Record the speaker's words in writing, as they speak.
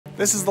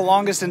This is the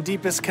longest and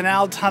deepest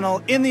canal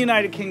tunnel in the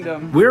United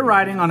Kingdom. We're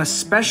riding on a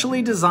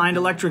specially designed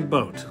electric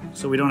boat,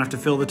 so we don't have to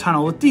fill the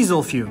tunnel with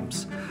diesel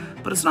fumes.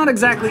 But it's not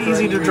exactly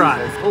easy to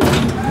drive.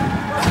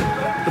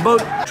 The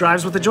boat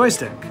drives with a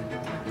joystick.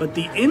 But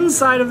the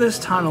inside of this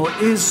tunnel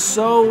is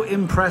so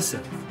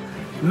impressive.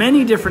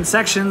 Many different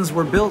sections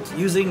were built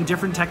using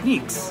different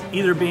techniques,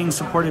 either being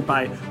supported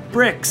by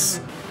bricks,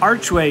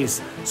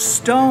 archways,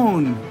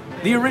 stone,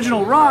 the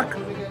original rock,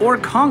 or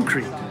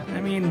concrete.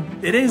 I mean,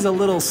 it is a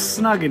little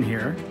snug in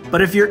here,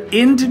 but if you're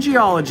into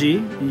geology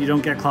and you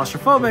don't get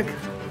claustrophobic,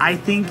 I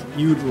think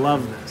you'd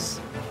love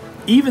this.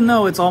 Even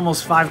though it's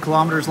almost 5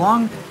 kilometers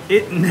long,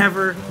 it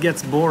never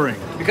gets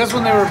boring. Because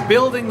when they were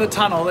building the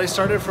tunnel, they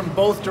started from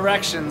both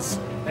directions.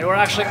 They were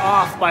actually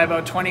off by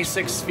about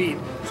 26 feet.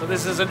 So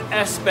this is an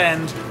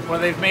S-bend where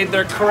they've made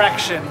their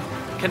correction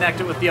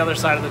connected with the other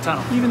side of the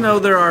tunnel. Even though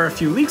there are a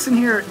few leaks in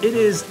here, it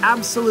is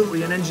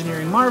absolutely an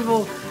engineering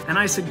marvel, and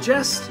I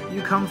suggest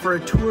you come for a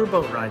tour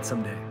boat ride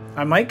someday.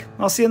 I'm Mike,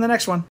 I'll see you in the next one.